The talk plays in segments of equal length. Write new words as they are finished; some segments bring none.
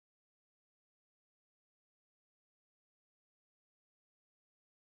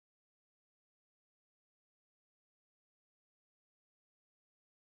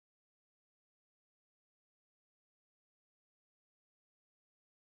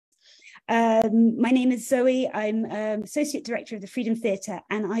My name is Zoe. I'm Associate Director of the Freedom Theatre,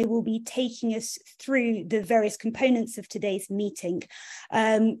 and I will be taking us through the various components of today's meeting.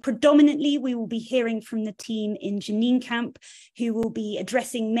 Predominantly, we will be hearing from the team in Jenin Camp, who will be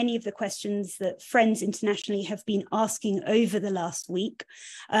addressing many of the questions that friends internationally have been asking over the last week.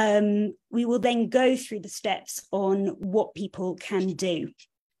 We will then go through the steps on what people can do.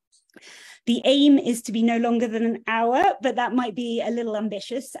 The aim is to be no longer than an hour, but that might be a little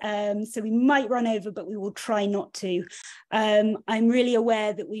ambitious. So we might run over, but we will try not to. I'm really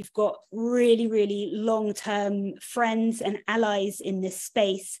aware that we've got really long-term friends and allies in this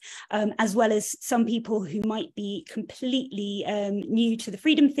space, as well as some people who might be completely new to the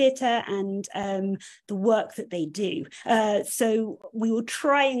Freedom Theatre and the work that they do. So we will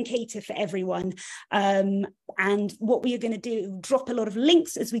try and cater for everyone. And what we are going to do, drop a lot of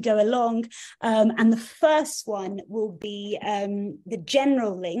links as we go along. And the first one will be the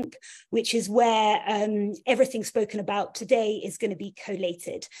general link, which is where everything spoken about today is going to be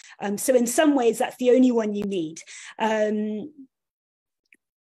collated. So in some ways, that's the only one you need.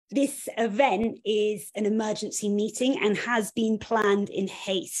 This event is an emergency meeting and has been planned in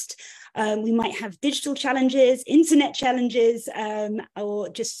haste. We might have digital challenges, internet challenges, or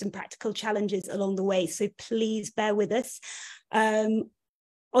just some practical challenges along the way. So please bear with us.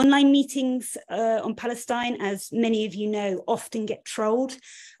 Online meetings on Palestine, as many of you know, often get trolled.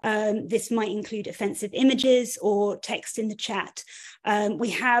 This might include offensive images or text in the chat.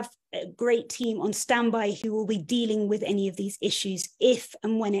 We have a great team on standby who will be dealing with any of these issues if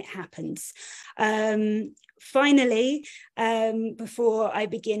and when it happens. Finally, before I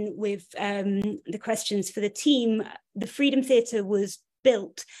begin with the questions for the team, the Freedom Theatre was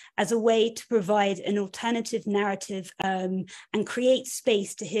built as a way to provide an alternative narrative and create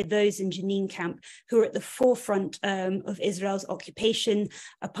space to hear those in Jenin Camp who are at the forefront of Israel's occupation,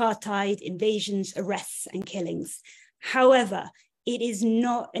 apartheid, invasions, arrests, and killings. However, it is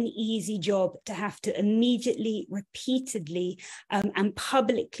not an easy job to have to immediately, repeatedly, and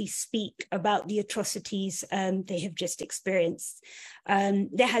publicly speak about the atrocities they have just experienced.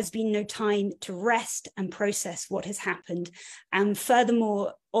 There has been no time to rest and process what has happened. And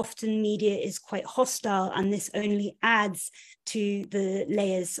furthermore, often media is quite hostile, and this only adds to the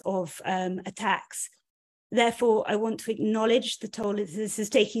layers of attacks. Therefore, I want to acknowledge the toll this is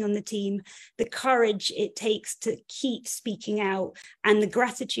taking on the team, the courage it takes to keep speaking out, and the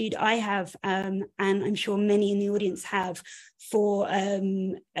gratitude I have, and I'm sure many in the audience have, for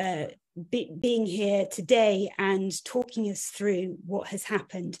being here today and talking us through what has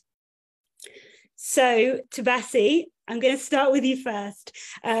happened. So, Tabassi, I'm going to start with you first.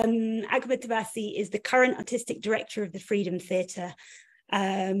 Akbar Tabassi is the current artistic director of the Freedom Theatre.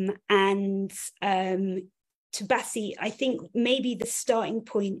 Tabassi, I think maybe the starting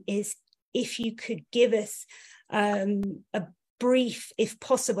point is if you could give us a brief, if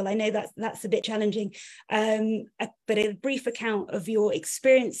possible, I know that's a bit challenging, but a brief account of your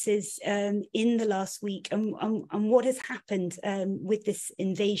experiences in the last week and what has happened with this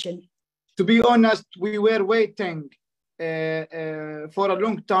invasion. To be honest, we were waiting for a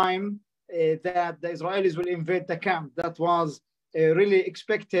long time that the Israelis will invade the camp. That was really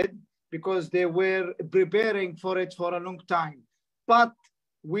expected, because they were preparing for it for a long time. But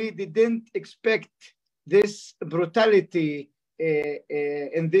we didn't expect this brutality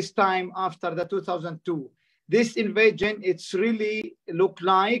in this time after the 2002. This invasion, it's really look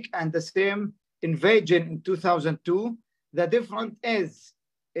like and the same invasion in 2002. The difference is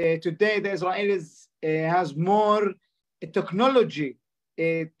today the Israelis has more technology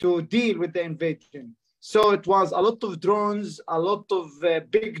to deal with the invasion. So it was a lot of drones, a lot of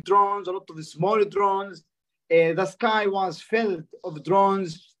big drones, a lot of small drones. The sky was filled of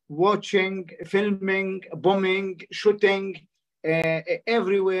drones, watching, filming, bombing, shooting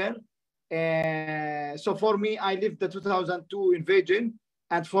everywhere. So for me, I lived the 2002 invasion,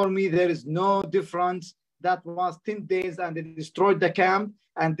 and for me, there is no difference. That was 10 days and it destroyed the camp.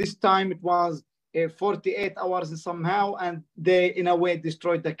 And this time it was 48 hours somehow, and they, in a way,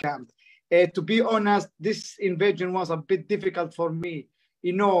 destroyed the camp. To be honest, this invasion was a bit difficult for me.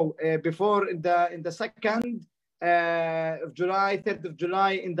 You know, before in the 2nd of July, 3rd of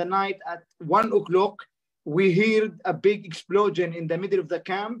July, in the night at 1 o'clock, we heard a big explosion in the middle of the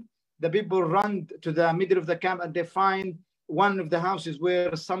camp. The people run to the middle of the camp and they find one of the houses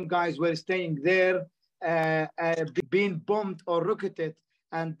where some guys were staying there being bombed or rocketed.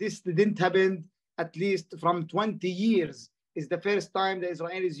 And this didn't happen at least from 20 years. It's the first time the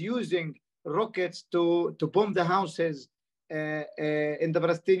Israelis using rockets to bomb the houses in the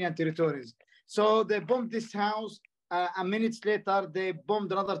Palestinian territories. So they bombed this house A minute later, they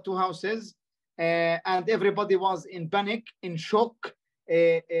bombed another two houses, and everybody was in panic, in shock.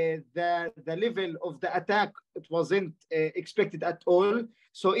 The level of the attack, it wasn't expected at all.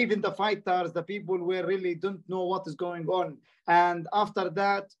 So even the fighters, the people were really don't know what is going on. And after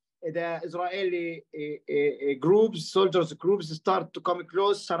that, the Israeli groups, soldiers groups, start to come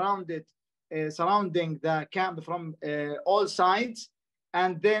close, surrounding the camp from all sides.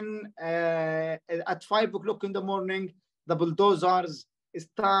 And then at 5 o'clock in the morning, the bulldozers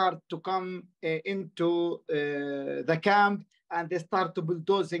start to come into the camp, and they start to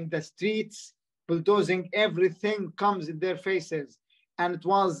bulldozing the streets, bulldozing everything comes in their faces. And it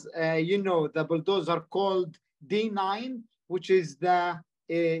was, the bulldozer called D9, which is the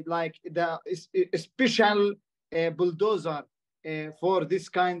special bulldozer for this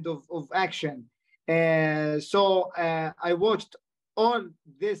kind of action. So I watched all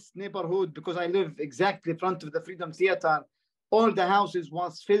this neighborhood because I live exactly in front of the Freedom Theater. All the houses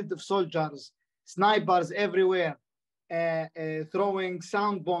was filled with soldiers, snipers everywhere, throwing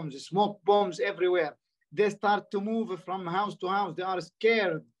sound bombs, smoke bombs everywhere. They start to move from house to house. They are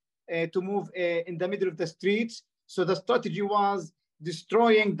scared to move in the middle of the streets. So the strategy was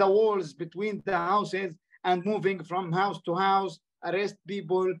destroying the walls between the houses and moving from house to house, arrest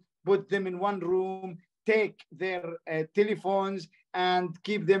people, put them in one room, take their telephones and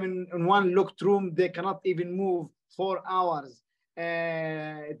keep them in one locked room. They cannot even move for hours.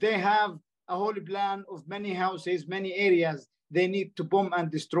 They have a whole plan of many houses, many areas they need to bomb and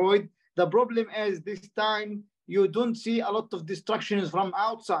destroy. The problem is this time you don't see a lot of destructions from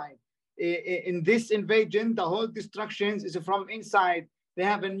outside. In this invasion, the whole destructions is from inside. They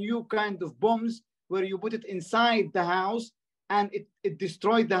have a new kind of bombs where you put it inside the house and it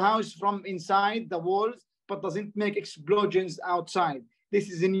destroyed the house from inside the walls, but doesn't make explosions outside. This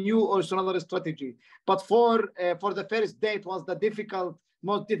is a new, also another strategy. But for the first day, it was the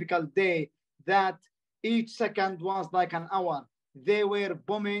most difficult day, that each second was like an hour. They were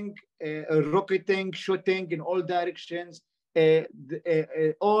bombing, rocketing, shooting in all directions,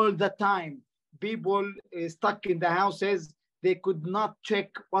 all the time. People stuck in the houses, they could not check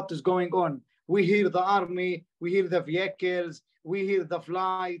what is going on. We hear the army, we hear the vehicles, we hear the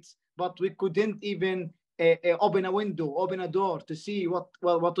flights, but we couldn't even open a window, open a door to see what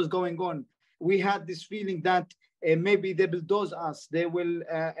was going on. We had this feeling that maybe they will bulldoze us, they will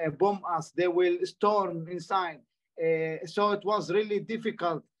bomb us, they will storm inside. So it was really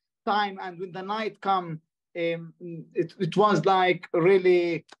difficult time. And when the night come, it was like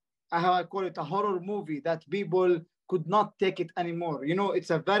really, how I call it, a horror movie that people could not take it anymore. You know, it's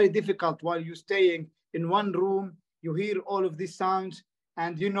a very difficult while you're staying in one room, you hear all of these sounds,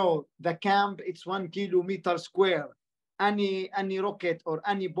 and you know, the camp, it's 1 kilometer square. Any rocket or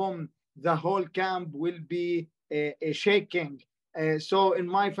any bomb, the whole camp will be shaking. So in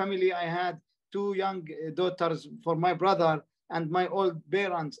my family, I had 2 young daughters for my brother and my old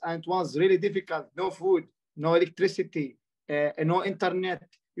parents, and it was really difficult. No food, no electricity, no internet.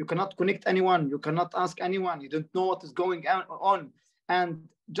 You cannot connect anyone. You cannot ask anyone. You don't know what is going on. And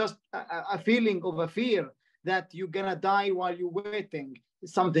just a feeling of a fear that you're gonna die while you're waiting,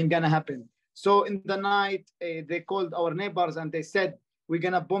 something gonna happen. So in the night, they called our neighbors and they said, we're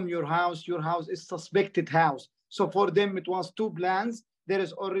gonna bomb your house. Your house is suspected house. So for them, it was 2 plans. There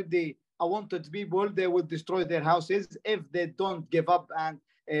is already a wanted people. They would destroy their houses if they don't give up and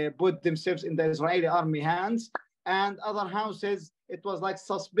put themselves in the Israeli army hands. And other houses, it was like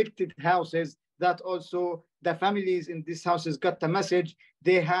suspected houses that also the families in these houses got the message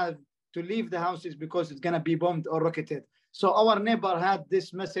they have to leave the houses because it's gonna be bombed or rocketed. So our neighbor had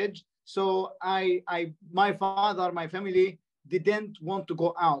this message. So my father, my family didn't want to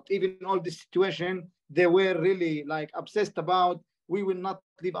go out. Even all this situation, they were really like obsessed about, we will not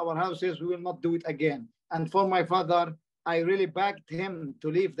leave our houses, we will not do it again. And for my father, I really begged him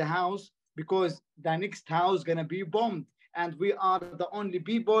to leave the house because the next house gonna be bombed. And we are the only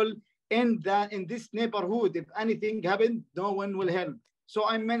people in this neighborhood. If anything happened, no one will help. So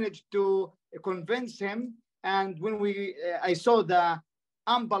I managed to convince him. And when I saw the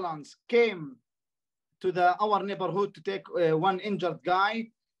ambulance came to our neighborhood to take one injured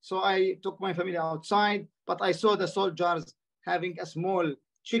guy. So I took my family outside, but I saw the soldiers having a small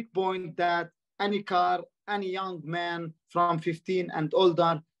checkpoint that any car, any young man from 15 and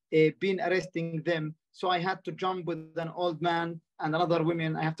older, been arresting them. So I had to jump with an old man and another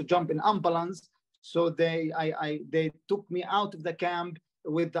woman. I have to jump in ambulance. So they took me out of the camp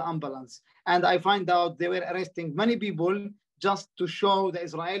with the ambulance. And I find out they were arresting many people just to show the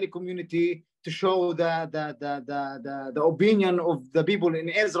Israeli community, to show the opinion of the people in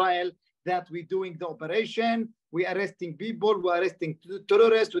Israel that we're doing the operation, we're arresting people, we're arresting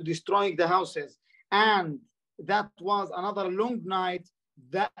terrorists, we're destroying the houses. And that was another long night,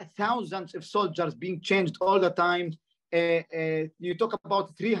 that thousands of soldiers being changed all the time. You talk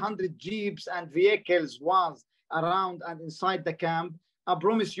about 300 jeeps and vehicles was around and inside the camp. I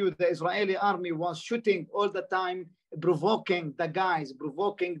promise you, the Israeli army was shooting all the time, provoking the guys,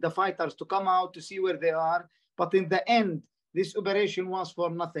 provoking the fighters to come out to see where they are. But in the end, this operation was for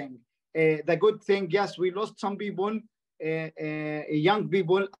nothing. The good thing, yes, we lost some people, young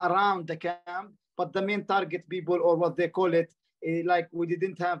people around the camp, but the main target people, or what they call it, like we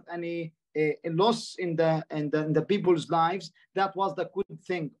didn't have any loss in the people's lives. That was the good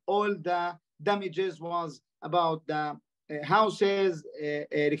thing. All the damages was about the houses,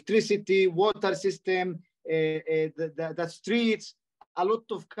 electricity, water system, the streets. A lot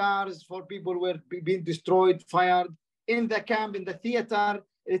of cars for people were being destroyed, fired. In the camp, in the theater,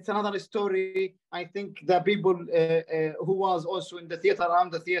 it's another story. I think the people who was also in the theater,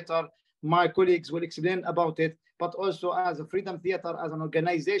 around the theater, my colleagues will explain about it, but also as a Freedom Theater, as an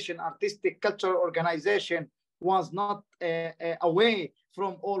organization, artistic cultural organization, was not away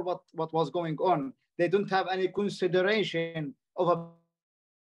from all what was going on. They don't have any consideration of a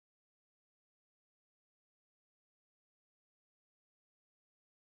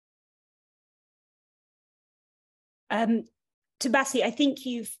Tabassi, I think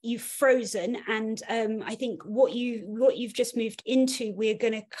you've frozen, and I think what you've just moved into, we're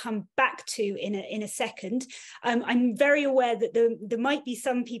going to come back to in a second. I'm very aware that there might be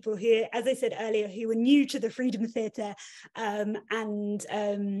some people here, as I said earlier, who are new to the Freedom Theatre and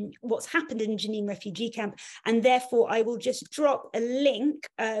what's happened in Jenin Refugee Camp, and therefore I will just drop a link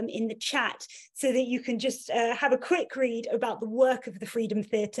in the chat so that you can just have a quick read about the work of the Freedom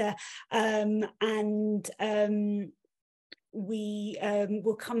Theatre we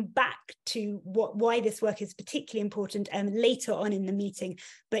will come back to why this work is particularly important later on in the meeting.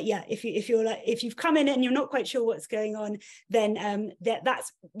 But yeah, if you've come in and you're not quite sure what's going on, then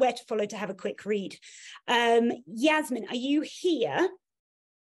that's where to follow to have a quick read. Yasmin, are you here?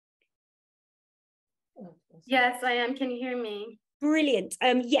 Yes, I am. Can you hear me? Brilliant.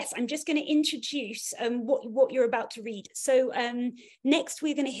 Yes, I'm just going to introduce what you're about to read. So next,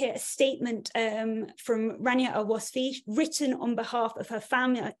 we're going to hear a statement from Rania Al-Wasfi, written on behalf of her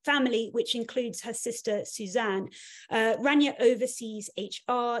family, which includes her sister, Suzanne. Rania oversees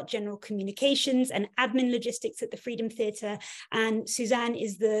HR, general communications, and admin logistics at the Freedom Theatre. And Suzanne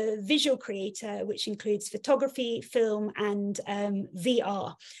is the visual creator, which includes photography, film, and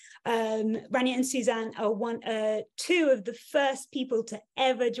VR. Rania and Suzanne are two of the first people to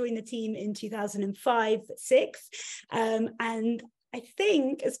ever join the team in 2005-06, and I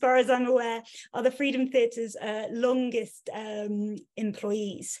think, as far as I'm aware, are the Freedom Theatre's longest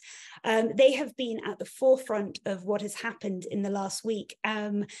employees. They have been at the forefront of what has happened in the last week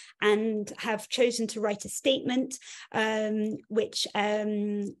and have chosen to write a statement, which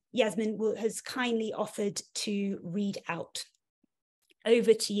Yasmin has kindly offered to read out.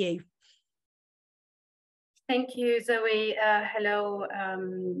 Over to you. Thank you, Zoe. Hello.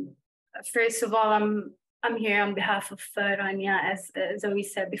 First of all, I'm here on behalf of Rania, as Zoe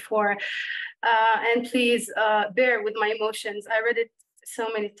said before. And please bear with my emotions. I read it so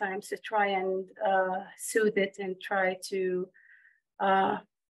many times to try and soothe it and try to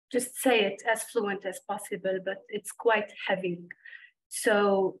just say it as fluent as possible, but it's quite heavy.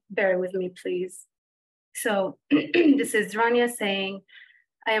 So bear with me, please. So this is Rania saying,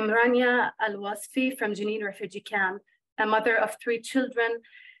 I am Rania Al-Wasfi from Jenin Refugee Camp, a mother of 3 children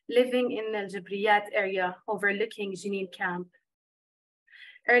living in the Jabriyat area overlooking Jenin Camp.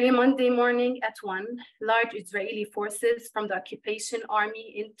 Early Monday morning at 1, large Israeli forces from the occupation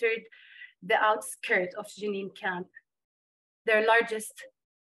army entered the outskirts of Jenin Camp. Their largest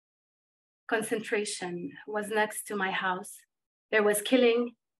concentration was next to my house. There was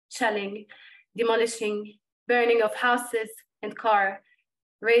killing, shelling, demolishing, burning of houses and cars,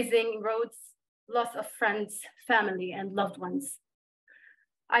 razing roads, loss of friends, family, and loved ones.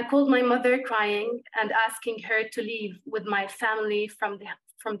 I called my mother crying and asking her to leave with my family from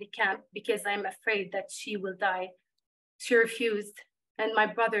the camp because I'm afraid that she will die. She refused, and my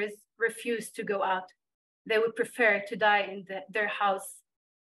brothers refused to go out. They would prefer to die in their house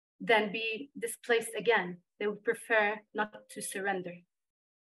than be displaced again. They would prefer not to surrender.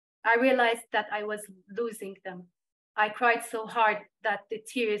 I realized that I was losing them. I cried so hard that the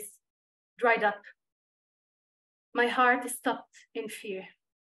tears dried up. My heart stopped in fear.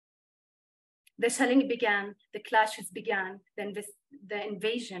 The shelling began, the clashes began, then the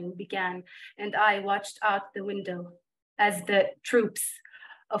invasion began, and I watched out the window as the troops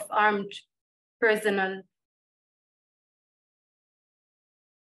of armed personnel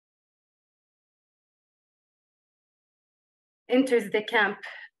enters the camp.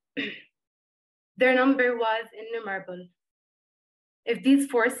 Their number was innumerable. If these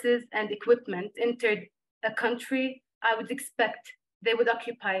forces and equipment entered a country, I would expect they would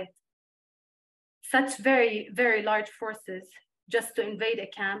occupy it. Such very, very large forces just to invade a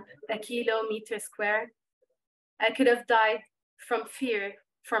camp, a kilometer square, I could have died from fear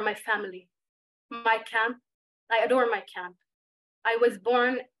for my family. My camp, I adore my camp. I was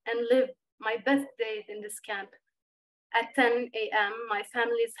born and lived my best days in this camp. At 10 a.m., my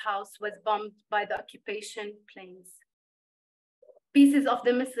family's house was bombed by the occupation planes. Pieces of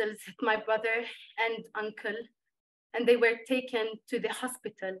the missiles hit my brother and uncle, and they were taken to the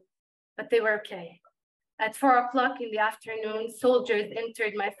hospital, but they were okay. At 4 o'clock in the afternoon, soldiers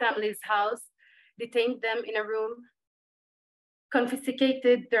entered my family's house, detained them in a room,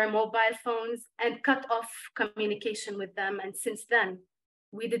 confiscated their mobile phones, and cut off communication with them. And since then,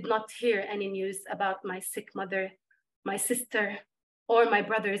 we did not hear any news about my sick mother, my sister, or my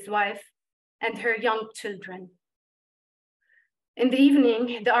brother's wife, and her young children. In the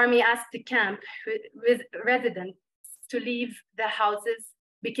evening, the army asked the camp residents to leave the houses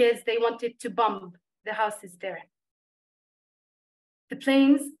because they wanted to bomb the houses there. The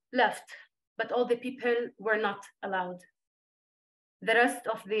planes left, but all the people were not allowed. The rest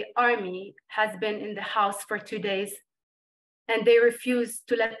of the army has been in the house for 2 days, and they refused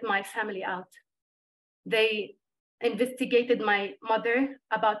to let my family out. They investigated my mother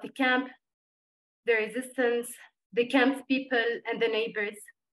about the camp, the resistance, the camp's people, and the neighbors.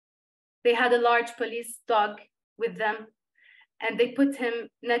 They had a large police dog with them, and they put him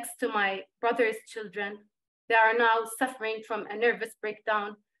next to my brother's children. They are now suffering from a nervous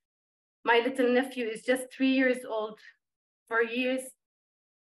breakdown. My little nephew is just 3 years old. For years,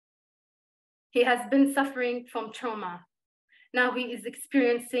 he has been suffering from trauma. Now he is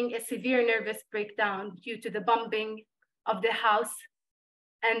experiencing a severe nervous breakdown due to the bombing of the house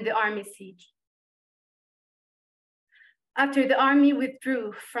and the army siege. After the army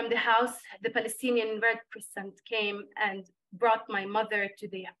withdrew from the house, the Palestinian Red Crescent came and brought my mother to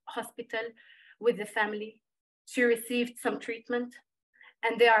the hospital with the family. She received some treatment,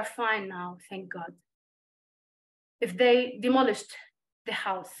 and they are fine now, thank God. If they demolished the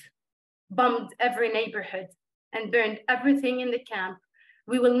house, bombed every neighborhood, and burned everything in the camp,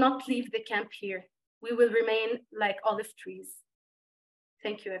 we will not leave the camp here. We will remain like olive trees.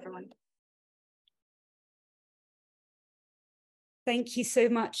 Thank you, everyone. Thank you so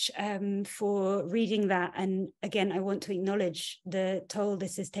much for reading that. And again, I want to acknowledge the toll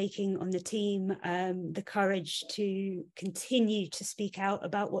this is taking on the team, the courage to continue to speak out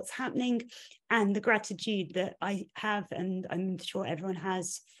about what's happening, and the gratitude that I have, and I'm sure everyone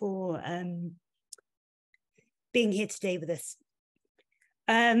has, for being here today with us.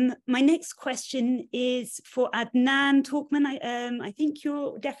 My next question is for Adnan Talkman. I think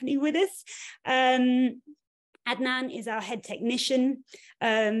you're definitely with us. Adnan is our head technician.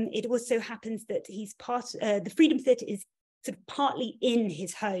 It also happens that he's the Freedom Theatre is sort of partly in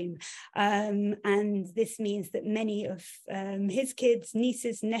his home. And this means that many of his kids,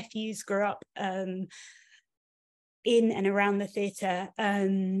 nieces, nephews grow up in and around the theatre.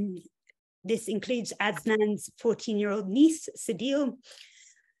 This includes Adnan's 14-year-old niece, Sadeel,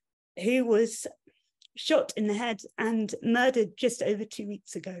 who was shot in the head and murdered just over 2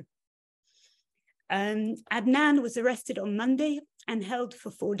 weeks ago. Adnan was arrested on Monday and held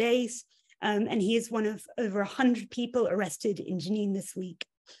for 4 days, and he is one of over 100 people arrested in Jenin this week.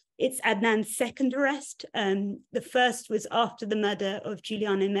 It's Adnan's second arrest. The first was after the murder of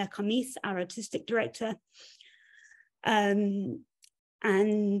Juliana Merkamis, our artistic director.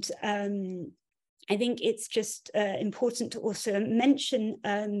 I think it's just important to also mention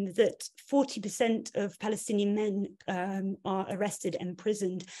that 40% of Palestinian men are arrested and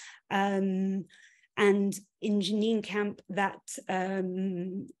imprisoned. And in Jenin Camp, that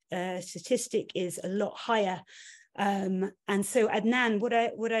statistic is a lot higher. And so, Adnan, what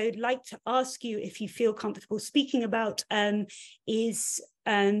I would like to ask you, if you feel comfortable speaking about, is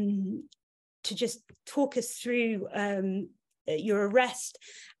to just talk us through your arrest,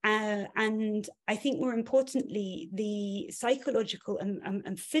 and I think more importantly, the psychological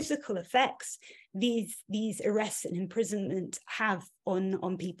and physical effects these arrests and imprisonment have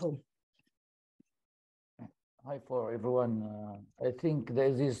on people. Hi for everyone. I think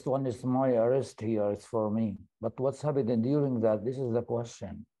this one is my arrest here. It's for me. But what's happening during that? This is the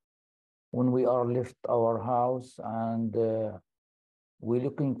question. When we are left our house and we're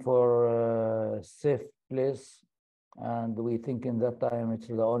looking for a safe place And we think in that time it's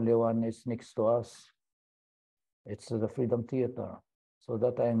the only one is next to us. It's the Freedom Theater. So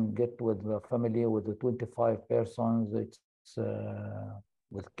that time get with the family with the 25 persons. It's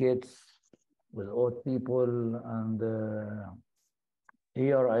with kids, with old people, and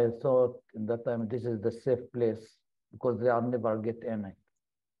here I thought in that time this is the safe place because they are never get in it.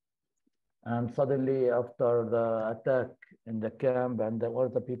 And suddenly after the attack in the camp and all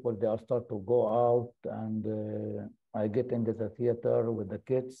the people, they are start to go out, and I get into the theater with the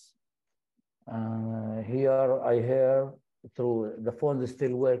kids. Here I hear through the phone is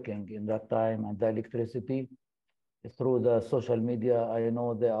still working in that time, and the electricity through the social media. I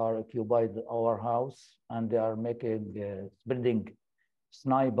know they are occupied our house, and they are making building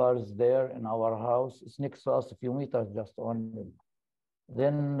snipers there in our house. It's next to us a few meters just only.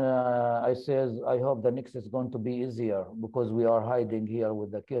 Then I says, I hope the next is going to be easier because we are hiding here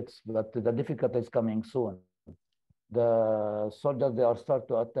with the kids, but the difficulty is coming soon. The soldiers, they are start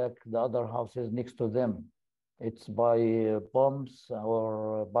to attack the other houses next to them. It's by bombs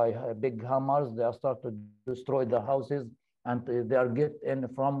or by big hammers. They are start to destroy the houses, and they are get in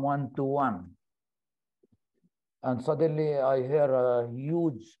from one to one. And suddenly I hear a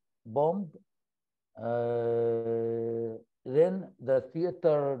huge bomb. Then the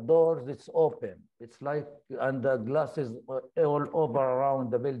theater doors, it's open. It's like, and the glasses all over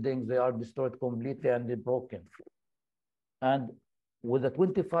around the buildings, they are destroyed completely and they're broken. And with the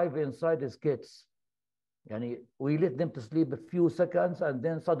 25 inside his kids, and we let them to sleep a few seconds, and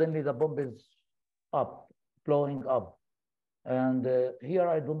then suddenly the bomb is up, blowing up. And here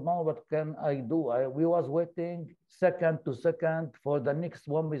I don't know what can I do. We was waiting second to second for the next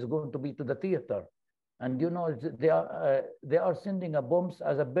bomb is going to be to the theater. And you know, they are sending a bombs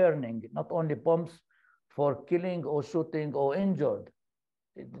as a burning, not only bombs for killing or shooting or injured.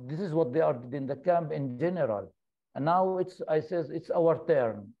 This is what they are in the camp in general. And now I says it's our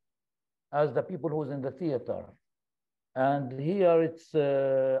turn as the people who's in the theater. And here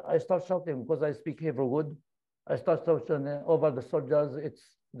I start shouting because I speak Hebrew good. I start shouting over the soldiers.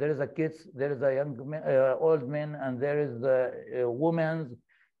 There is a kids, there is a young man, old man, and there is a woman.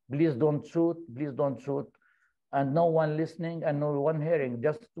 Please don't shoot, please don't shoot. And no one listening and no one hearing,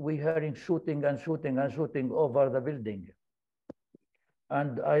 just we hearing shooting and shooting and shooting over the building.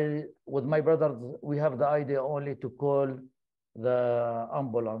 And with my brothers, we have the idea only to call the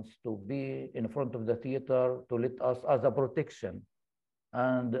ambulance to be in front of the theater to let us as a protection.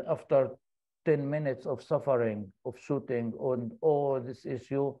 And after 10 minutes of suffering, of shooting on all this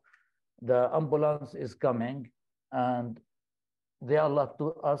issue, the ambulance is coming, and they allowed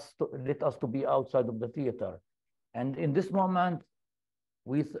let us to be outside of the theater. And in this moment,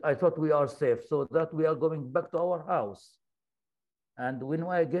 I thought we are safe, so that we are going back to our house. And when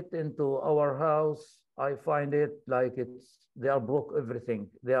I get into our house, I find it like they are broke everything.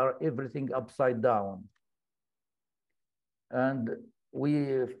 They are everything upside down. And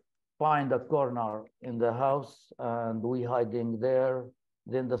we find a corner in the house, and we hiding there.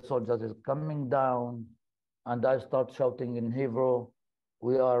 Then the soldiers is coming down, and I start shouting in Hebrew,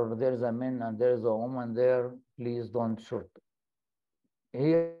 there's a man and there's a woman there, please don't shoot.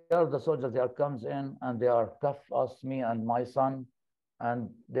 Here the soldiers, they comes in and they are cuff us, me and my son, and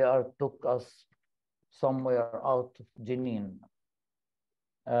they took us somewhere out of Jenin.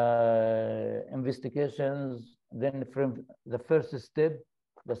 Investigations, then from the first step,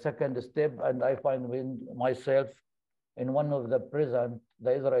 the second step, and I find myself in one of the prison,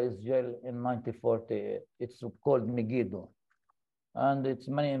 the Israel's jail in 1940. It's called Megiddo. And it's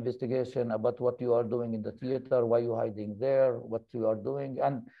many investigation about what you are doing in the theater, why you hiding there, what you are doing.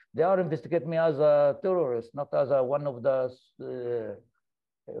 And they are investigating me as a terrorist, not as one of the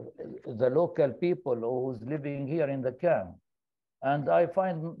local people who's living here in the camp. And I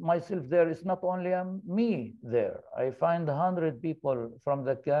find myself there. It's not only me there. I find 100 people from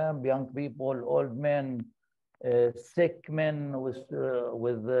the camp, young people, old men, sick men with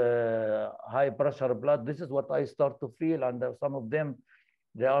high pressure blood. This is what I start to feel. And some of them,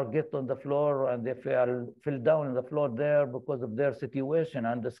 they are get on the floor and they fell down on the floor there because of their situation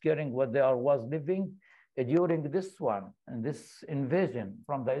and the scaring what they was living during this one and this invasion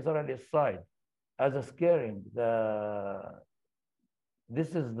from the Israeli side as a scaring.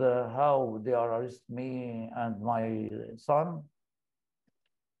 This is how they are arrest me and my son.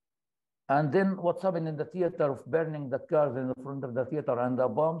 And then what's happening in the theater of burning the cars in the front of the theater and the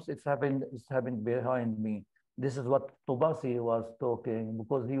bombs, it's happening behind me. This is what Tobasi was talking,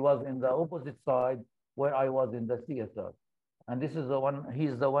 because he was in the opposite side where I was in the theater. And this is the one, he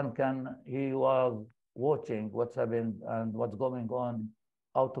was watching what's happening and what's going on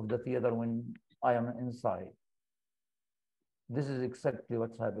out of the theater when I am inside. this is exactly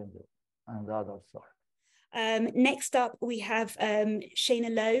what's happened on the other side. Next up, we have Shayna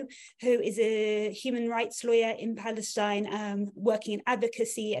Lowe, who is a human rights lawyer in Palestine, working in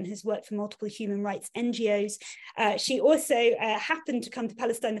advocacy and has worked for multiple human rights NGOs. She also happened to come to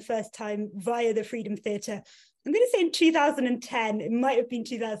Palestine the first time via the Freedom Theatre. I'm going to say in 2010, it might have been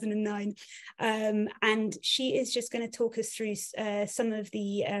 2009. And she is just going to talk us through some of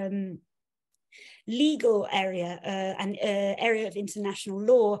the legal area and area of international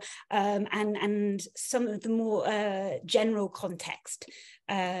law and some of the more general context.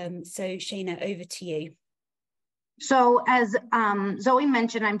 So Shayna, over to you. So as Zoe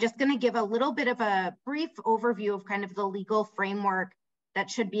mentioned, I'm just going to give a little bit of a brief overview of kind of the legal framework that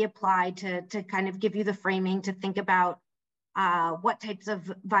should be applied to kind of give you the framing to think about what types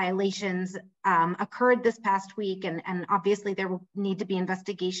of violations occurred this past week. And obviously there will need to be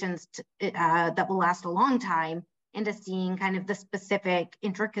investigations that will last a long time into seeing kind of the specific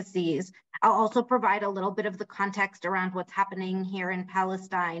intricacies. I'll also provide a little bit of the context around what's happening here in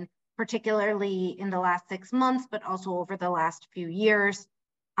Palestine, particularly in the last 6 months, but also over the last few years.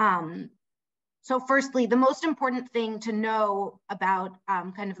 So firstly, the most important thing to know about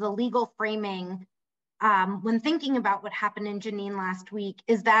kind of the legal framing when thinking about what happened in Jenin last week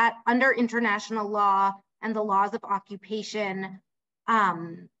is that under international law and the laws of occupation,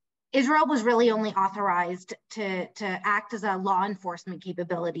 Israel was really only authorized to act as a law enforcement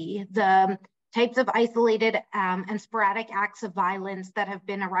capability. The types of isolated and sporadic acts of violence that have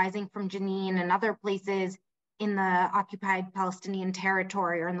been arising from Jenin and other places in the occupied Palestinian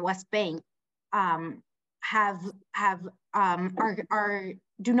territory or in the West Bank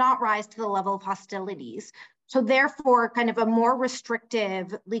do not rise to the level of hostilities. So therefore, kind of a more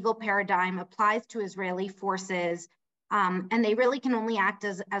restrictive legal paradigm applies to Israeli forces, and they really can only act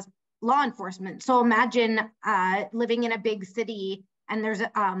as law enforcement. So imagine living in a big city and there's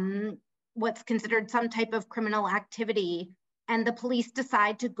what's considered some type of criminal activity, and the police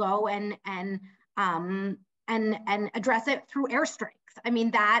decide to go and address it through airstrikes. I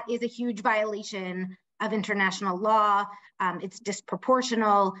mean, that is a huge violation of international law. It's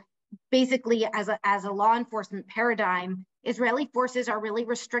disproportional. Basically, as a law enforcement paradigm, Israeli forces are really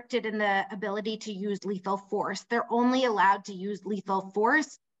restricted in the ability to use lethal force. They're only allowed to use lethal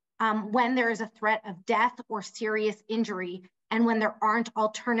force when there is a threat of death or serious injury, and when there aren't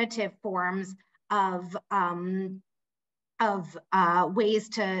alternative forms of ways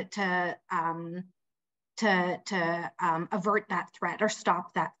to avert that threat or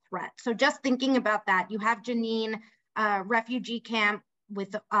stop that threat. So just thinking about that, you have Jenin Refugee Camp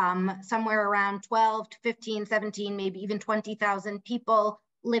with somewhere around 12 to 15, 17, maybe even 20,000 people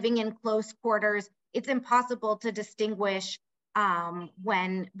living in close quarters. It's impossible to distinguish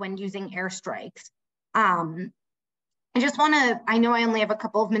when using airstrikes. I know I only have a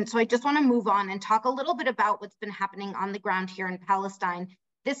couple of minutes, so I just want to move on and talk a little bit about what's been happening on the ground here in Palestine.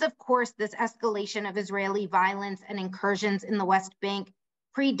 This, of course, this escalation of Israeli violence and incursions in the West Bank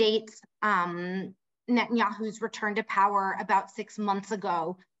predates Netanyahu's return to power about 6 months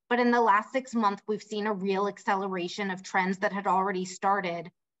ago. But in the last 6 months, we've seen a real acceleration of trends that had already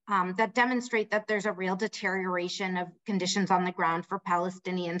started that demonstrate that there's a real deterioration of conditions on the ground for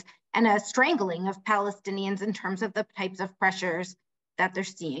Palestinians and a strangling of Palestinians in terms of the types of pressures that they're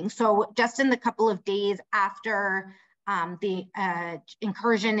seeing. So just in the couple of days after the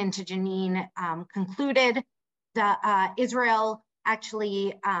incursion into Jenin concluded, Israel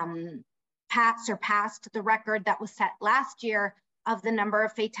actually surpassed the record that was set last year of the number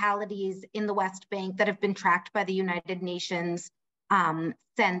of fatalities in the West Bank that have been tracked by the United Nations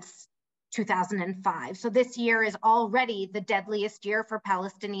since 2005. So this year is already the deadliest year for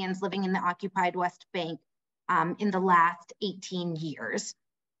Palestinians living in the occupied West Bank in the last 18 years.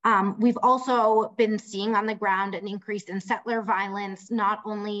 We've also been seeing on the ground an increase in settler violence. Not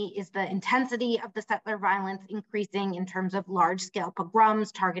only is the intensity of the settler violence increasing in terms of large-scale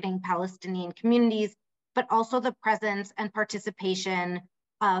pogroms targeting Palestinian communities, but also the presence and participation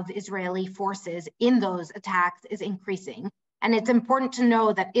of Israeli forces in those attacks is increasing. And it's important to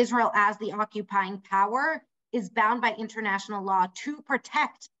know that Israel, as the occupying power, is bound by international law to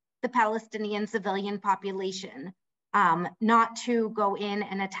protect the Palestinian civilian population, not to go in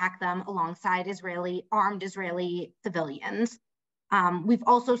and attack them alongside armed Israeli civilians. We've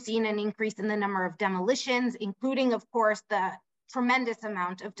also seen an increase in the number of demolitions, including, of course, the tremendous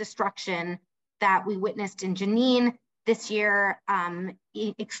amount of destruction that we witnessed in Jenin this year,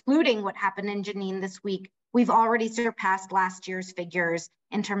 excluding what happened in Jenin this week. We've already surpassed last year's figures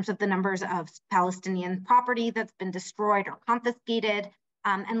in terms of the numbers of Palestinian property that's been destroyed or confiscated.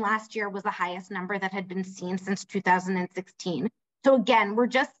 and last year was the highest number that had been seen since 2016. So again, we're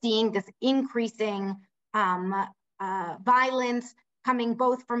just seeing this increasing violence coming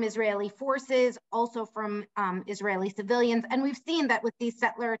both from Israeli forces, also from Israeli civilians. And we've seen that with these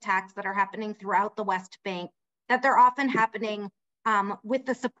settler attacks that are happening throughout the West Bank, that they're often happening with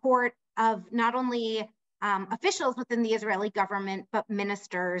the support of not only officials within the Israeli government, but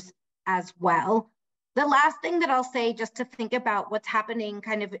ministers as well. The last thing that I'll say, just to think about what's happening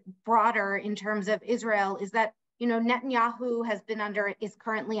kind of broader in terms of Israel, is that, you know, Netanyahu is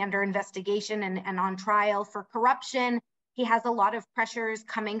currently under investigation and on trial for corruption. He has a lot of pressures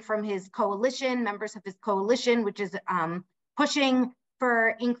coming from his coalition, members of his coalition, which is pushing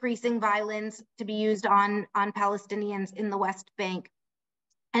for increasing violence to be used on Palestinians in the West Bank.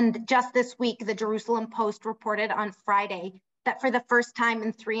 And just this week, the Jerusalem Post reported on Friday that for the first time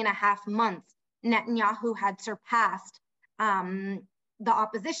in 3.5 months, Netanyahu had surpassed the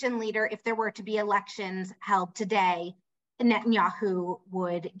opposition leader. If there were to be elections held today, Netanyahu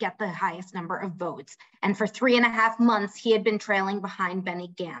would get the highest number of votes. And for 3.5 months, he had been trailing behind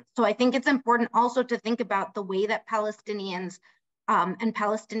Benny Gantz. So I think it's important also to think about the way that Palestinians and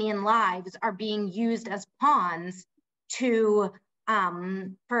Palestinian lives are being used as pawns to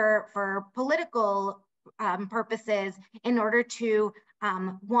for political purposes in order to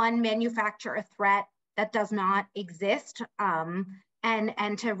one, manufacture a threat that does not exist,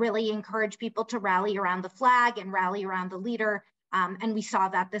 and to really encourage people to rally around the flag and rally around the leader. And we saw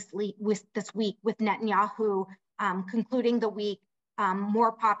that this week with Netanyahu concluding the week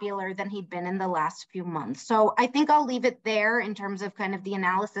more popular than he'd been in the last few months. So I think I'll leave it there in terms of kind of the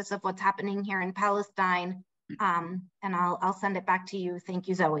analysis of what's happening here in Palestine. And I'll send it back to you. Thank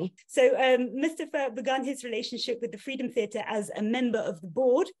you, Zoe. So Mustafa began his relationship with the Freedom Theatre as a member of the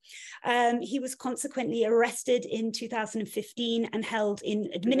board. He was consequently arrested in 2015 and held in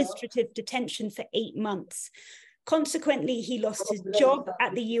administrative detention for 8 months. Consequently, he lost his job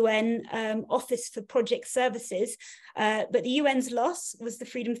at the UN Office for Project Services, but the UN's loss was the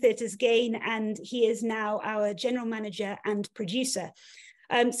Freedom Theatre's gain, and he is now our general manager and producer.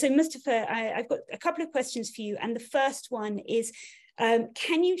 So Mustafa, I've got a couple of questions for you. And the first one is,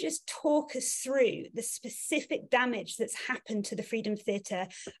 can you just talk us through the specific damage that's happened to the Freedom Theatre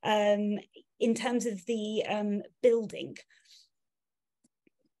in terms of the building?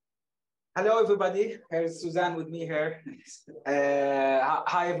 Hello, everybody. Here's Suzanne with me here.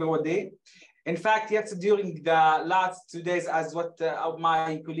 Hi, everybody. In fact, yes, during the last 2 days, as what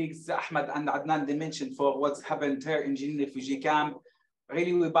my colleagues Ahmed and Adnan, they mentioned for what's happened here in Jenin Refugee Camp,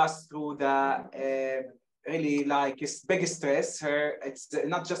 really, we passed through the really like big stress here. It's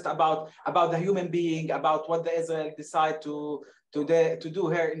not just about the human being, about what the Israel decide to do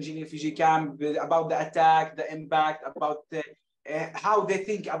here in Jenin Refugee Camp, about the attack, the impact, about how they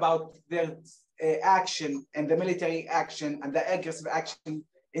think about their action and the military action and the aggressive action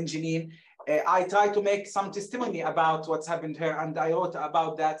in Jenin. I try to make some testimony about what's happened here, and I wrote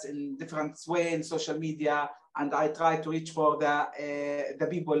about that in different ways in social media, and I try to reach for the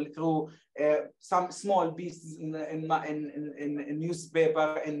people through some small pieces in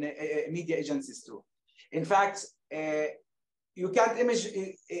newspaper and media agencies too. In fact, you can't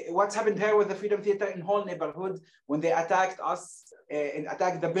imagine what's happened here with the Freedom Theatre in whole neighborhood when they attacked us and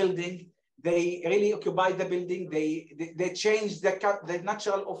attacked the building. They really occupied the building. They changed the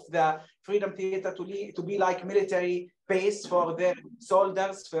natural of the Freedom Theatre to be like military base for their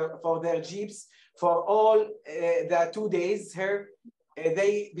soldiers, for their jeeps, for all the 2 days here.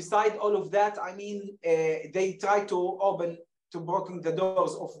 Beside all of that, I mean, they tried to broken the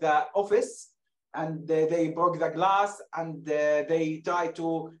doors of the office, and they broke the glass, and they tried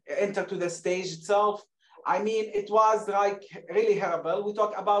to enter to the stage itself. I mean, it was like really horrible. We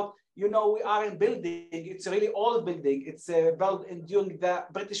talk about, you know, we are in building. It's a really old building. It's built during the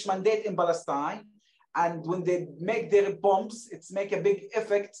British mandate in Palestine. And when they make their bombs, it's make a big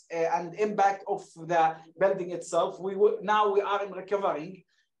effect and impact of the building itself. Now we are in recovering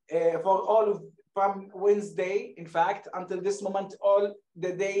for all of from Wednesday, in fact, until this moment, all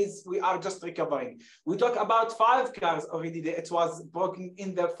the days we are just recovering. We talk about 5 cars already. It was broken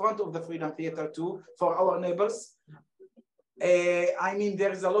in the front of the Freedom Theatre too for our neighbors. I mean,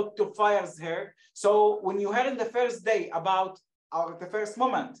 there is a lot of fires here. So when you hear in the first day about the first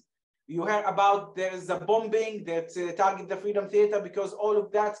moment, you hear about there is a bombing that target the Freedom Theatre, because all of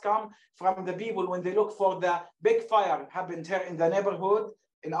that come from the people when they look for the big fire happened here in the neighborhood,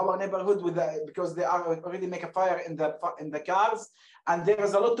 in our neighborhood, because they are already make a fire in the cars, and there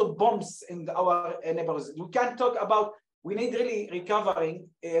is a lot of bombs in our neighborhoods. You can't talk about we need really recovering.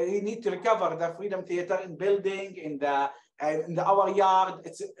 We need to recover the Freedom Theater in building, in our yard.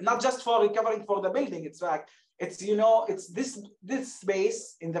 It's not just for recovering for the building. It's like, it's, you know, it's this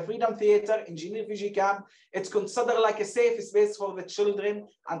space in the Freedom Theater in Jenin Refugee Camp. It's considered like a safe space for the children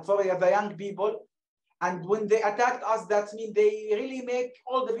and for the young people. And when they attacked us, that means they really make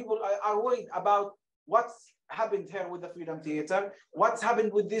all the people are worried about what's happened here with the Freedom Theater, what's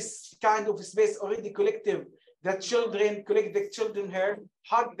happened with this kind of space already collective. The children, collect the children here,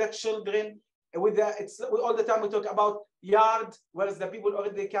 hug the children. With the, all the time we talk about yard, whereas the people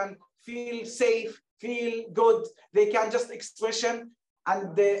already can feel safe, feel good. They can just expression.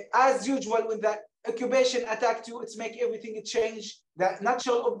 And as usual, when the occupation attacked you, it's make everything change. The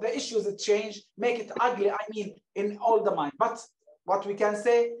nature of the issues it change, make it ugly. I mean, in all the mind. But what we can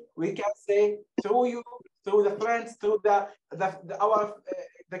say through you, through the friends, through the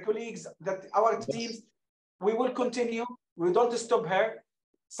colleagues, that our teams, we will continue. We don't stop here.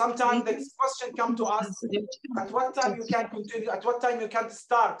 Sometimes the question comes to us, at what time you can continue, at what time you can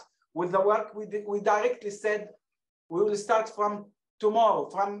start with the work. We directly said, we will start from tomorrow,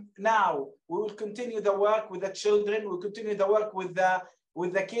 from now. We will continue the work with the children. We'll continue the work with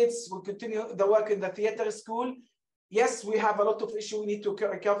the kids. We'll continue the work in the theater school. Yes, we have a lot of issues we need to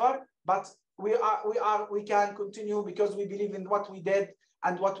recover, but we can continue because we believe in what we did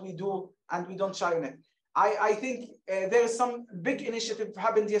and what we do, and we don't shy on it. I think there is some big initiative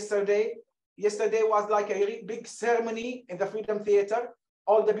happened yesterday. Yesterday was like a really big ceremony in the Freedom Theater.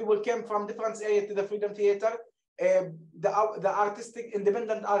 All the people came from different areas to the Freedom Theater. The artistic,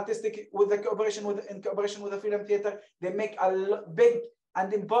 independent artistic, in cooperation with the Freedom Theater, they make a big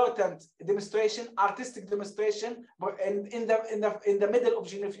and important demonstration, artistic demonstration, in the middle of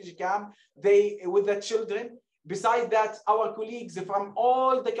Jenin Refugee Camp. With the children. Besides that, our colleagues from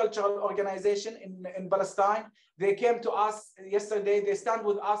all the cultural organizations in Palestine, they came to us yesterday. They stand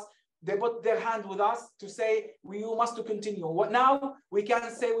with us. They put their hand with us to say, you must continue. Now we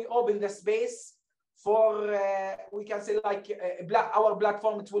can say we open the space for, we can say like our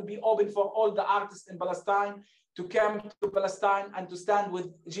platform, it will be open for all the artists in Palestine to come to Palestine and to stand with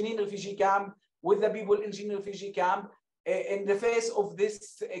Jenin Refugee Camp, with the people in Jenin Refugee Camp, in the face of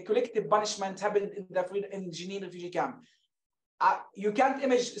this collective punishment happened in Jenin Refugee Camp. You can't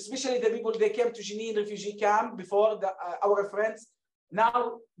imagine, especially the people, they came to Jenin Refugee Camp before, our friends.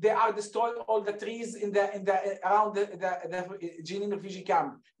 Now they are destroying all the trees around the Jenin Refugee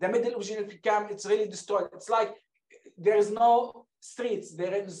Camp. The middle of Jenin Refugee Camp, it's really destroyed. It's like there is no streets,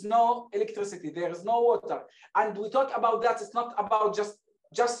 there is no electricity, there is no water. And we talk about that. It's not about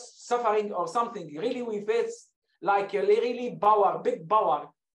just suffering or something. Really, we face like a really big power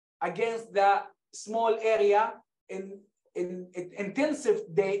against the small area in intensive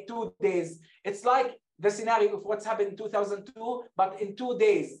 2 days. It's like the scenario of what's happened in 2002, but in 2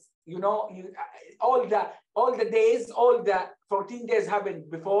 days. You know, all the days, all the 14 days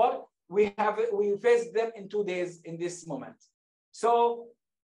happened before. We faced them in 2 days in this moment. So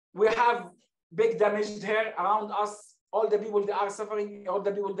we have big damage here around us. All the people that are suffering, all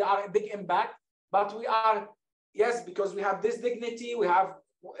the people that are a big impact. But we are, yes, because we have this dignity, we have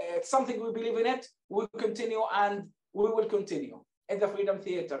something we believe in it, we'll continue, and we will continue in the Freedom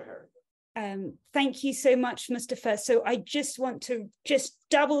Theater here. Thank you so much, Mustafa. So I just want to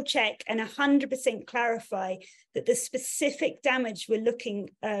double check and 100% clarify that the specific damage we're looking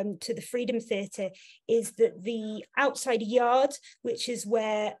to the Freedom Theatre is that the outside yard, which is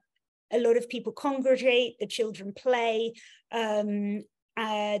where a lot of people congregate, the children play,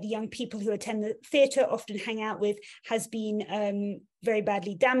 the young people who attend the theatre often hang out with, has been very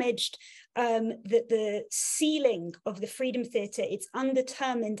badly damaged. That the ceiling of the Freedom Theatre, it's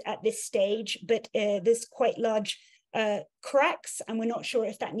undetermined at this stage, but there's quite large cracks, and we're not sure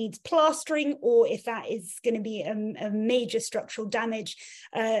if that needs plastering or if that is going to be a major structural damage.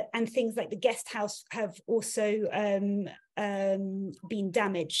 And things like the guest house have also been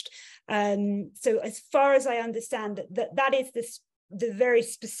damaged. So as far as I understand, that is the very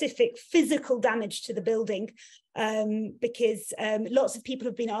specific physical damage to the building, because lots of people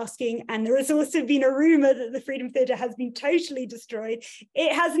have been asking, and there has also been a rumor that the Freedom Theatre has been totally destroyed.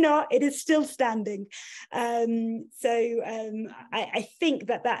 It has not, it is still standing. So I think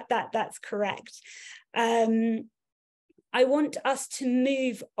that's correct. I want us to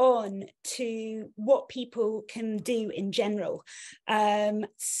move on to what people can do in general.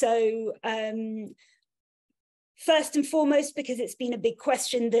 First and foremost, because it's been a big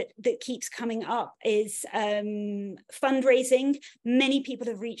question that keeps coming up, is fundraising. Many people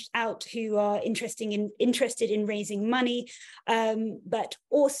have reached out who are interested in raising money, but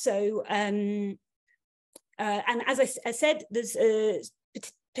also And as I said, there's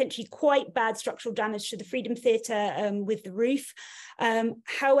potentially quite bad structural damage to the Freedom Theatre with the roof.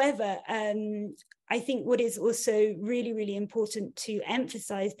 However, I think what is also really, really important to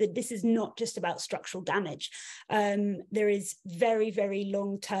emphasize that this is not just about structural damage. There is very, very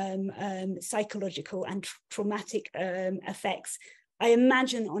long-term psychological and traumatic effects, I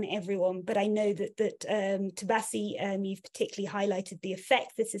imagine, on everyone, but I know that Tabassi, you've particularly highlighted the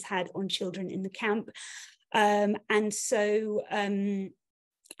effect this has had on children in the camp. And so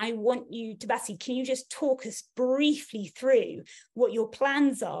I want you, Tabassi, can you just talk us briefly through what your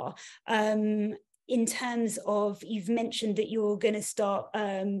plans are in terms of, you've mentioned that you're going to start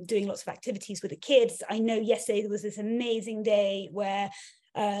doing lots of activities with the kids. I know yesterday there was this amazing day where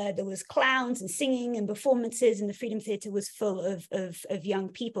there was clowns and singing and performances, and the Freedom Theatre was full of young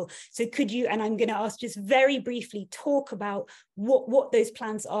people. So could you, and I'm going to ask just very briefly, talk about what those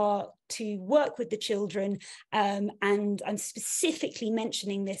plans are to work with the children. And I'm specifically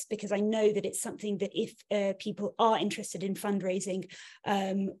mentioning this because I know that it's something that if people are interested in fundraising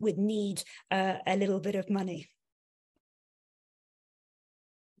would need a little bit of money.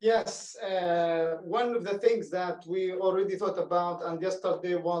 Yes, one of the things that we already thought about, and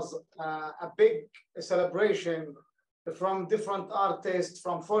yesterday was a big celebration from different artists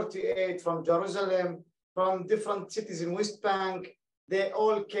from 48, from Jerusalem, from different cities in West Bank. They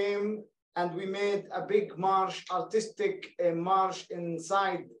all came and we made a big march, artistic march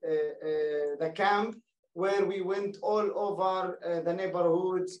inside the camp, where we went all over the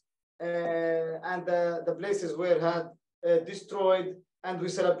neighborhoods and the places where had destroyed. And we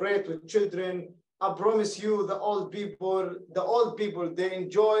celebrate with children. I promise you, the old people, they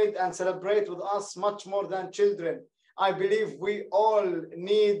enjoyed and celebrate with us much more than children. I believe we all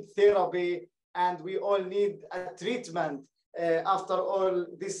need therapy and we all need a treatment after all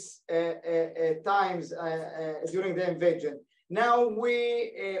these times during the invasion. Now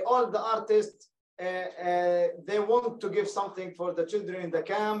all the artists, they want to give something for the children in the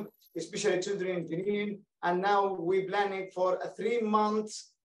camp, especially children in Jenin. And now we're planning for a 3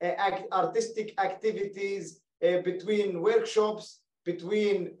 months artistic activities between workshops,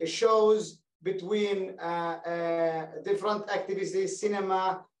 between shows, between different activities,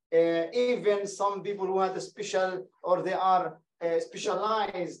 cinema, even some people who had a special or they are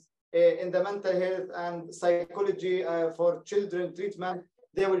specialized in the mental health and psychology for children treatment,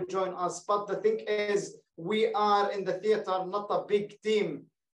 they will join us. But the thing is, we are in the theater, not a big team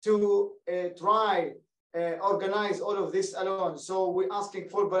to try organize all of this alone. So we're asking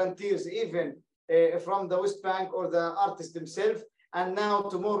for volunteers, even from the West Bank or the artists themselves. And now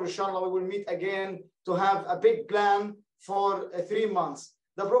tomorrow, inshallah, we will meet again to have a big plan for 3 months.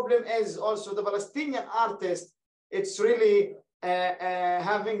 The problem is also the Palestinian artists, it's really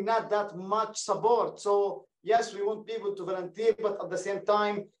having not that much support. So yes, we want people to volunteer, but at the same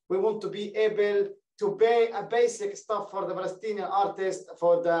time, we want to be able to pay a basic stuff for the Palestinian artists,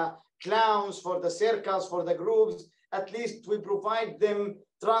 for the clowns, for the circus, for the groups. At least we provide them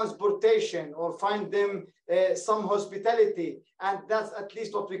transportation or find them some hospitality. And that's at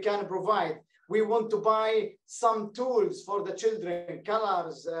least what we can provide. We want to buy some tools for the children,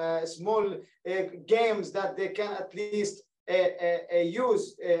 colors, small games that they can at least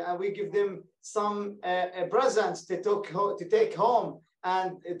use. And we give them some presents to take home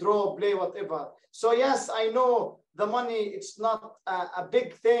and draw, play, whatever. So yes, I know the money, it's not a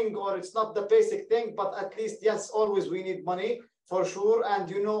big thing or it's not the basic thing, but at least, yes, always we need money for sure. And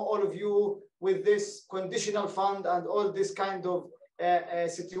you know, all of you with this conditional fund and all this kind of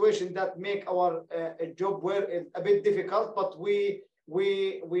situation that make our job work a bit difficult, but we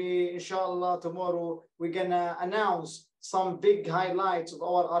inshallah tomorrow we're gonna announce some big highlights of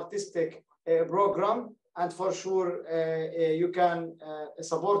our artistic program, and for sure you can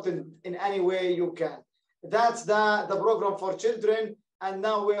support it in any way you can. That's the program for children. And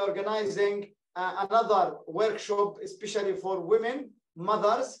now we're organizing another workshop, especially for women,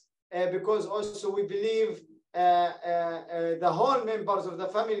 mothers, because also we believe the whole members of the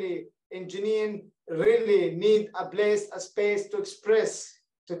family in Jenin really need a place, a space to express,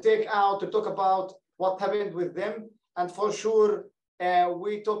 to take out, to talk about what happened with them. And for sure,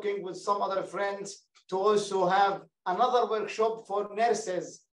 we're talking with some other friends to also have another workshop for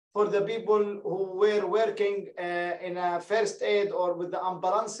nurses, for the people who were working in a first aid or with the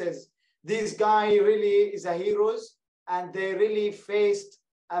ambulances. This guy really is a hero, and they really faced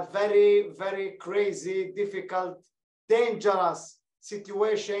a very, very crazy, difficult, dangerous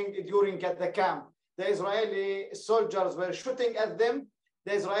situation during the camp. The Israeli soldiers were shooting at them.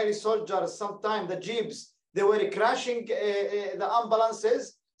 The Israeli soldiers, sometimes the jeeps, they were crashing the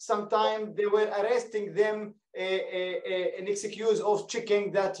ambulances. sometimes they were arresting them an excuse of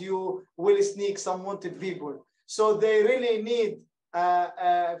checking that you will sneak some wanted people. So they really need,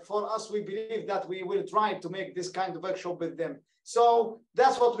 for us, we believe that we will try to make this kind of workshop with them. So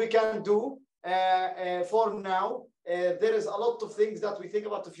that's what we can do for now. There is a lot of things that we think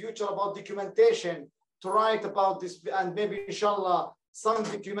about the future, about documentation, to write about this, and maybe inshallah some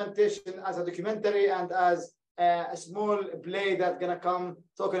documentation as a documentary and as a small play that's gonna come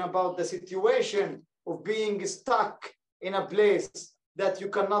talking about the situation of being stuck in a place that you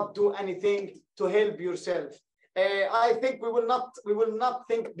cannot do anything to help yourself. I think we will not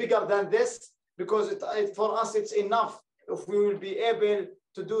think bigger than this, because for us it's enough if we will be able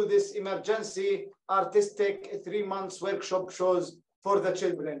to do this emergency artistic 3 months workshop shows for the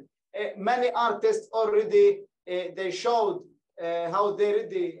children. Many artists already they showed how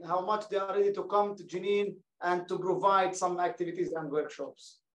much they are ready to come to Jenin and to provide some activities and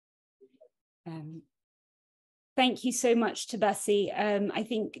workshops. Thank you so much, Tabassi. I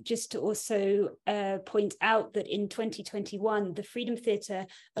think just to also point out that in 2021, the Freedom Theatre,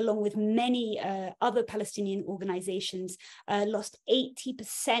 along with many other Palestinian organizations, lost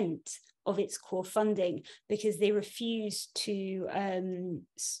 80% of its core funding because they refused to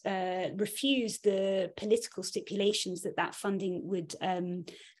refuse the political stipulations that funding would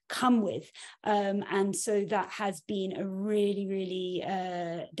come with. And so that has been a really, really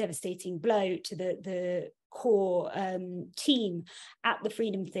devastating blow to the core team at the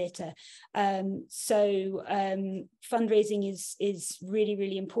Freedom Theatre. So fundraising is really,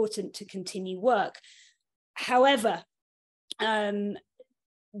 really important to continue work. However,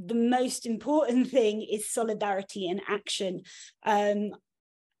 the most important thing is solidarity and action.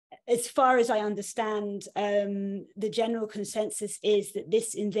 As far as I understand, the general consensus is that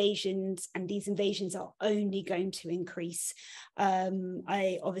these invasions are only going to increase.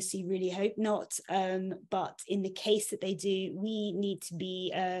 I obviously really hope not, but in the case that they do, we need to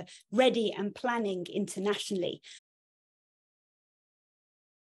be ready and planning internationally.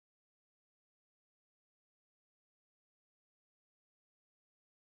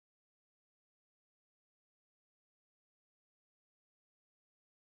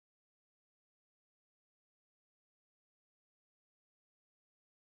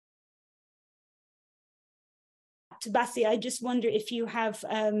 Tabassi, I just wonder if you have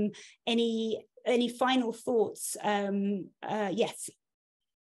any final thoughts. Yes.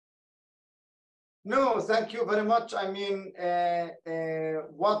 No, thank you very much. I mean,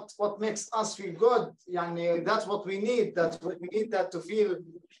 what makes us feel good, that's what we need. That's what we need, that to feel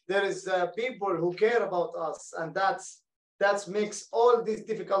there is people who care about us, and that makes all this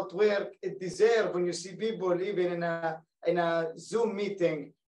difficult work it deserve. When you see people even in a Zoom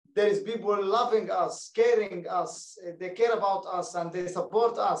meeting, there is people loving us, caring us, they care about us and they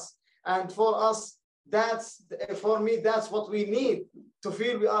support us. And for us, for me, that's what we need, to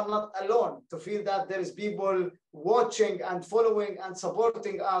feel we are not alone, to feel that there is people watching and following and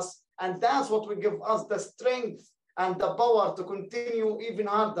supporting us. And that's what will give us the strength and the power to continue even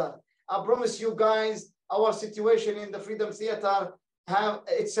harder. I promise you guys, our situation in the Freedom Theatre,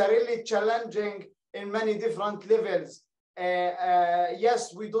 it's really challenging in many different levels.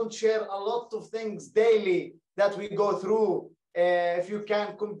 Yes, we don't share a lot of things daily that we go through. If you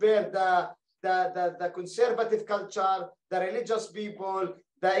can compare the conservative culture, the religious people,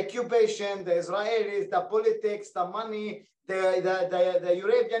 the occupation, the Israelis, the politics, the money, the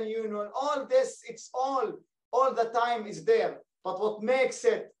European Union, all this, it's all the time is there. But what makes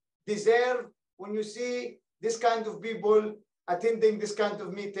it deserve, when you see this kind of people attending this kind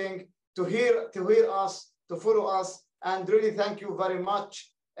of meeting, to hear us, to follow us. And really thank you very much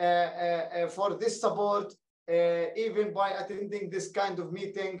for this support, even by attending this kind of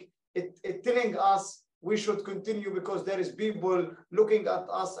meeting. It telling us we should continue, because there is people looking at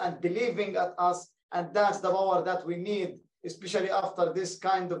us and believing at us, and that's the power that we need, especially after this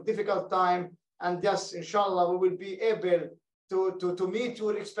kind of difficult time. And yes, inshallah, we will be able to meet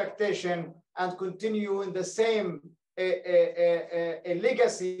your expectation and continue in the same a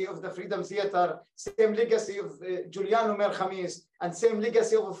legacy of the Freedom Theatre, same legacy of Giuliano Mer Khamis, and same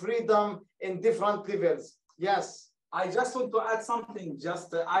legacy of freedom in different levels. Yes. I just want to add something.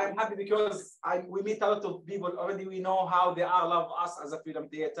 I am happy because we meet a lot of people already. We know how they are love us as a Freedom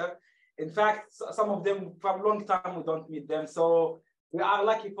Theatre. In fact, some of them from a long time we don't meet them. So we are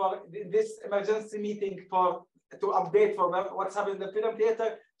lucky for this emergency meeting to update for what's happening in the Freedom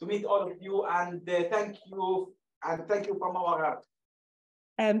Theatre, to meet all of you, and thank you. And thank you from our heart.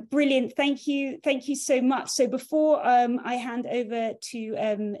 Brilliant. Thank you so much. So before I hand over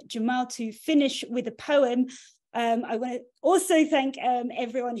to Jamal to finish with a poem, I want to also thank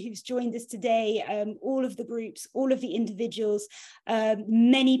everyone who's joined us today, all of the groups, all of the individuals,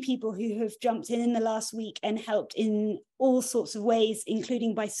 many people who have jumped in the last week and helped in all sorts of ways,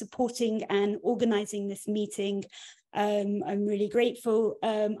 including by supporting and organizing this meeting. I'm really grateful.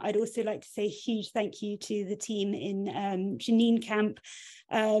 I'd also like to say a huge thank you to the team in Jenin Camp.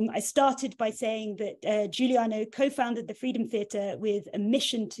 I started by saying that Giuliano co-founded the Freedom Theatre with a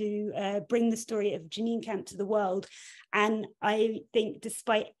mission to bring the story of Jenin Camp to the world. And I think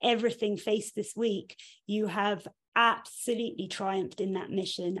despite everything faced this week, you have absolutely triumphed in that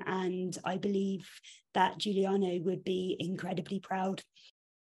mission. And I believe that Giuliano would be incredibly proud.